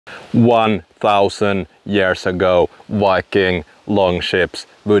1,000 years ago, Viking longships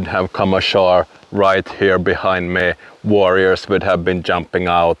would have come ashore right here behind me. Warriors would have been jumping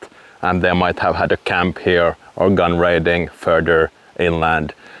out, and they might have had a camp here or gun raiding further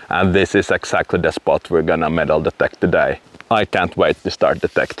inland. And this is exactly the spot we're gonna metal detect today. I can't wait to start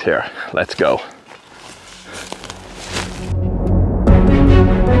detect here. Let's go.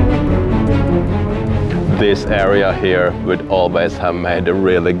 This area here would always have made a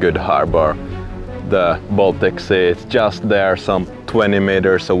really good harbor. The Baltic Sea is just there, some 20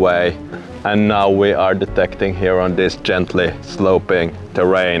 meters away. And now we are detecting here on this gently sloping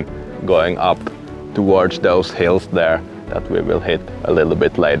terrain going up towards those hills there that we will hit a little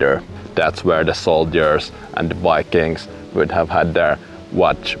bit later. That's where the soldiers and the Vikings would have had their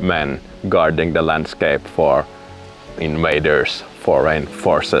watchmen guarding the landscape for invaders, foreign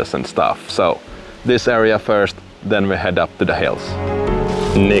forces and stuff. So this area first, then we head up to the hills.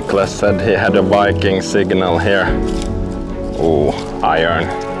 Niklas said he had a Viking signal here. Oh, iron.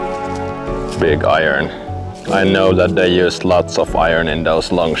 Big iron. I know that they used lots of iron in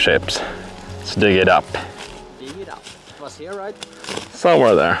those long ships. Let's dig it up. Dig it up. It was here, right?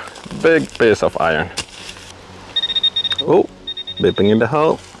 Somewhere there. Big piece of iron. Oh, beeping in the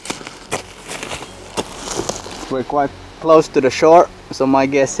hole. We're quite close to the shore, so my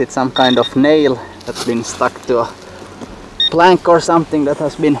guess it's some kind of nail that's been stuck to a plank or something that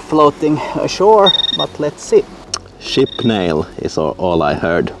has been floating ashore, but let's see. Ship nail is all I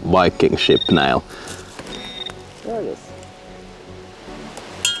heard. Viking ship nail. There it is.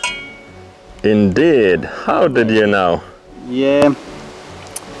 Indeed. How did you know? Yeah,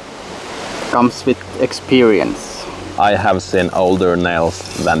 comes with experience. I have seen older nails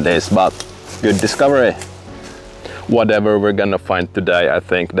than this, but good discovery. Whatever we're gonna find today, I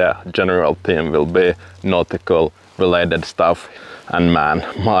think the general theme will be nautical related stuff. And man,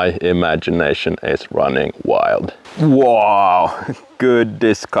 my imagination is running wild. Wow, good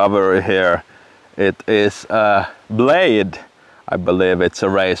discovery here. It is a blade. I believe it's a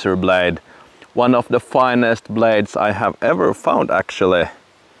razor blade. One of the finest blades I have ever found, actually.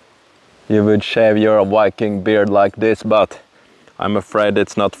 You would shave your Viking beard like this, but I'm afraid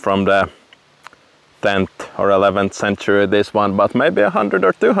it's not from the 10th or 11th century, this one, but maybe 100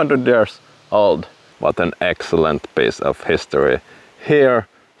 or 200 years old. What an excellent piece of history. Here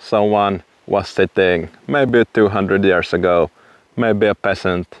someone was sitting maybe 200 years ago, maybe a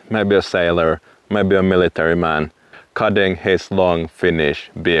peasant, maybe a sailor, maybe a military man, cutting his long Finnish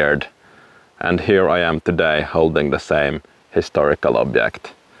beard. And here I am today holding the same historical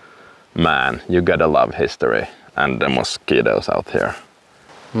object. Man, you gotta love history and the mosquitoes out here.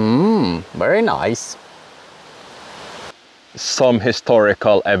 Very nice. Some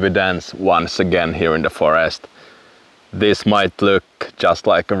historical evidence once again here in the forest. This might look just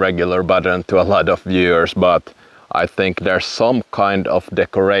like a regular button to a lot of viewers, but I think there's some kind of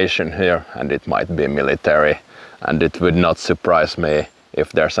decoration here, and it might be military. And it would not surprise me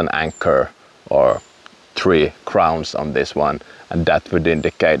if there's an anchor or 3 crowns on this one, and that would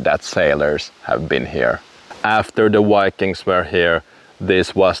indicate that sailors have been here. After the Vikings were here,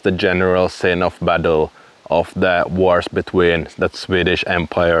 this was the general scene of battle of the wars between the Swedish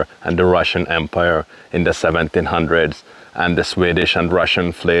Empire and the Russian Empire in the 1700s, and the Swedish and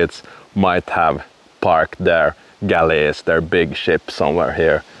Russian fleets might have parked their galleys, their big ships somewhere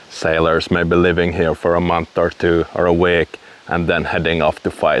here. Sailors may be living here for a month or 2 or a week and then heading off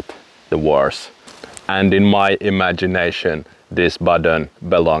to fight the wars. And in my imagination, this button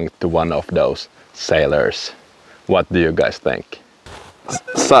belonged to one of those sailors. What do you guys think?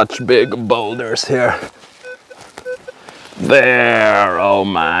 Such big boulders here. There, oh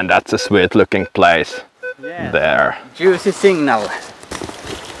man, that's a sweet looking place. Yeah. There. Juicy signal.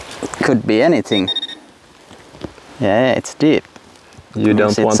 Could be anything. Yeah, it's deep. You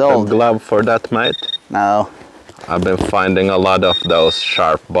don't want a glove for that, mate? No. I've been finding a lot of those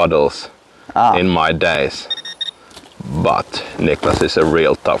sharp bottles in my days. But Niklas is a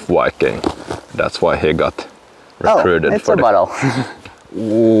real tough Viking. That's why he got recruited it's for a bottle.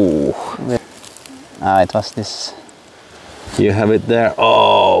 Ooh. It was this. You have it there.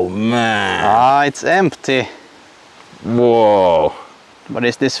 Oh man. It's empty. Whoa. What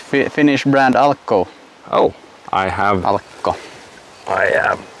is this Finnish brand Alko? Oh, I have Alko.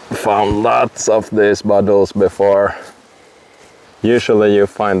 found lots of these bottles before. Usually you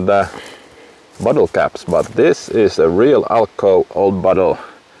find the bottle caps, but this is a real Alko old bottle.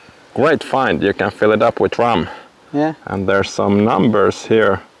 Great find, you can fill it up with rum. Yeah. And there's some numbers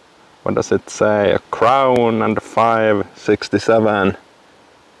here. What does it say? A crown and a 567.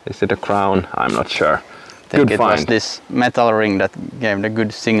 Is it a crown? I'm not sure. think Good it was find. this metal ring that gave the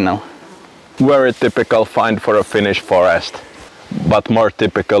good signal. Very typical find for a Finnish forest. But more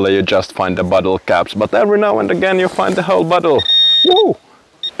typically you just find the bottle caps, but every now and again you find the whole bottle. Woo!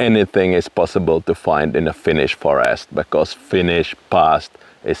 Anything is possible to find in a Finnish forest because Finnish past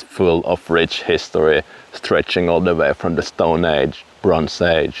is full of rich history, stretching all the way from the Stone Age, Bronze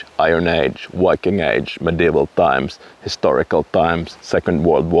Age, Iron Age, Viking Age, medieval times, historical times, Second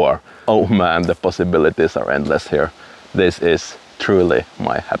World War. Oh man, the possibilities are endless here. This is truly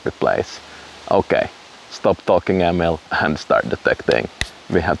my happy place. Okay, stop talking, Emil, and start detecting.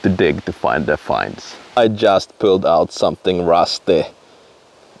 We have to dig to find the finds. I just pulled out something rusty.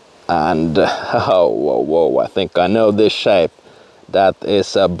 And whoa, I think I know this shape. That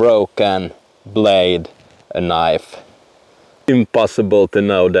is a broken blade, a knife. Impossible to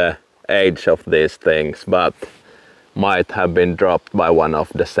know the age of these things, but might have been dropped by one of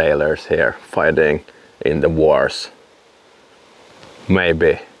the sailors here fighting in the wars.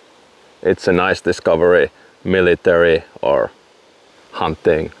 Maybe. It's a nice discovery, military or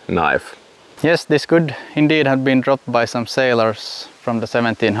hunting knife. Yes, this could indeed have been dropped by some sailors from the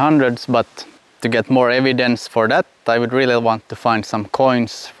 1700s, but to get more evidence for that, I would really want to find some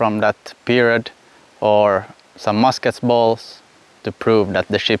coins from that period or some musket balls to prove that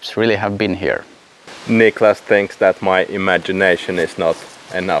the ships really have been here. Niklas thinks that my imagination is not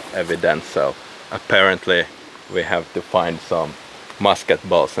enough evidence, so apparently we have to find some musket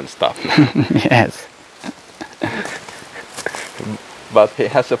balls and stuff. Yes. But he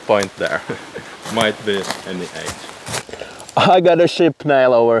has a point there. Might be any age. I got a ship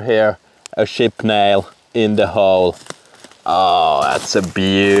nail over here. A ship nail in the hole. Oh, that's a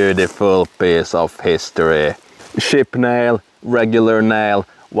beautiful piece of history. Ship nail, regular nail.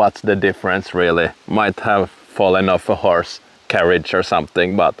 What's the difference really? Might have fallen off a horse carriage or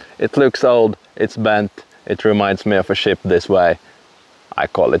something, but it looks old, it's bent. It reminds me of a ship this way. I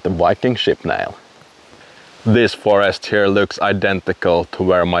call it a Viking ship nail. This forest here looks identical to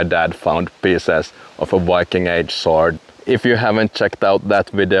where my dad found pieces of a Viking Age sword. If you haven't checked out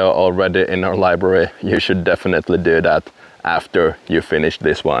that video already in our library, you should definitely do that after you finish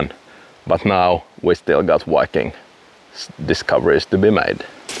this one. But now we still got Viking discoveries to be made.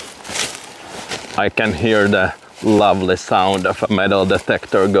 I can hear the lovely sound of a metal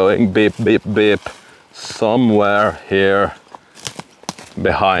detector going beep, beep, beep somewhere here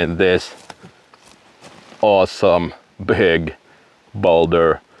behind this awesome big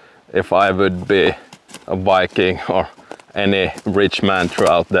boulder. If I would be a Viking or any rich man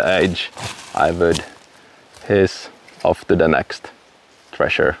throughout the age, I would hiss off to the next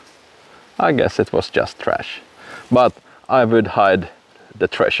treasure. I guess it was just trash, but I would hide the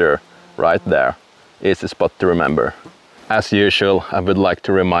treasure right there. Easy spot to remember. As usual, I would like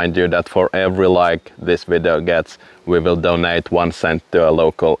to remind you that for every like this video gets, we will donate 1 cent to a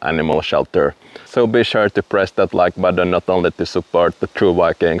local animal shelter. So be sure to press that like button not only to support the true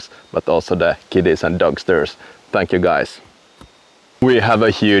Vikings, but also the kiddies and dogsters. Thank you guys. We have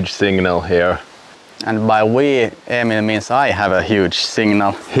a huge signal here. And by we, Emil means I have a huge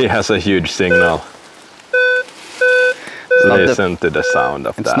signal. He has a huge signal. Listen to the sound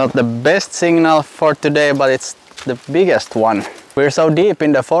of that. It's not the best signal for today, but it's the biggest one. We're so deep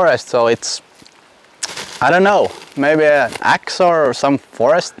in the forest, so it's, I don't know, maybe an axe or some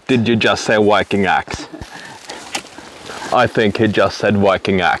forest. Did you just say Viking axe? I think he just said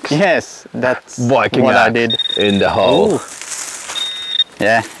Viking axe. Yes, that's Viking what axe I did. In the hole. Ooh.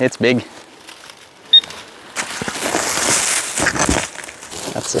 Yeah, it's big.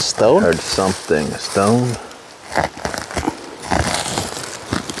 That's a stone. Heard something, a stone.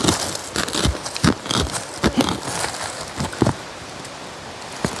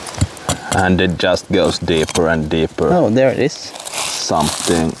 And it just goes deeper and deeper. Oh, there it is.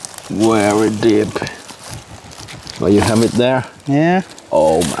 Something very deep. Oh, you have it there? Yeah.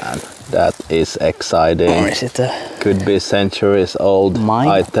 Oh man, that is exciting. Or is it a... Could be centuries old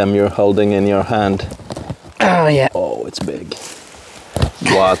item you're holding in your hand. Oh yeah. Oh, it's big.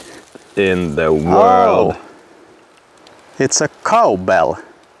 What in the world? Oh. It's a cowbell.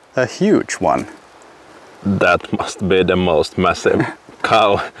 A huge one. That must be the most massive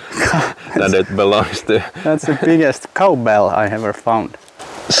cow that it belongs to. That's the biggest cowbell I ever found.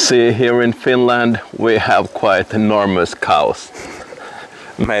 See, here in Finland we have quite enormous cows.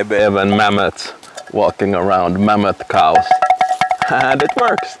 Maybe even mammoths walking around, mammoth cows. And it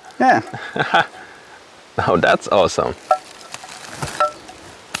works. Yeah. Oh, that's awesome.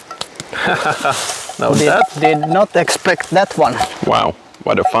 No, Did not expect that one. Wow,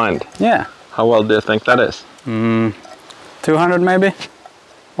 what a find. Yeah. How old do you think that is? 200 maybe?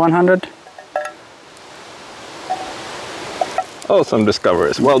 100? Awesome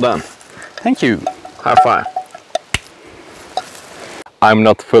discoveries, well done. Thank you. High five. I'm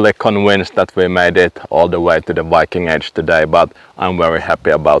not fully convinced that we made it all the way to the Viking Age today, but I'm very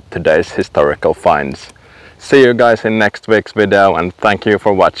happy about today's historical finds. See you guys in next week's video and thank you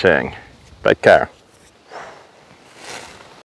for watching. Take care.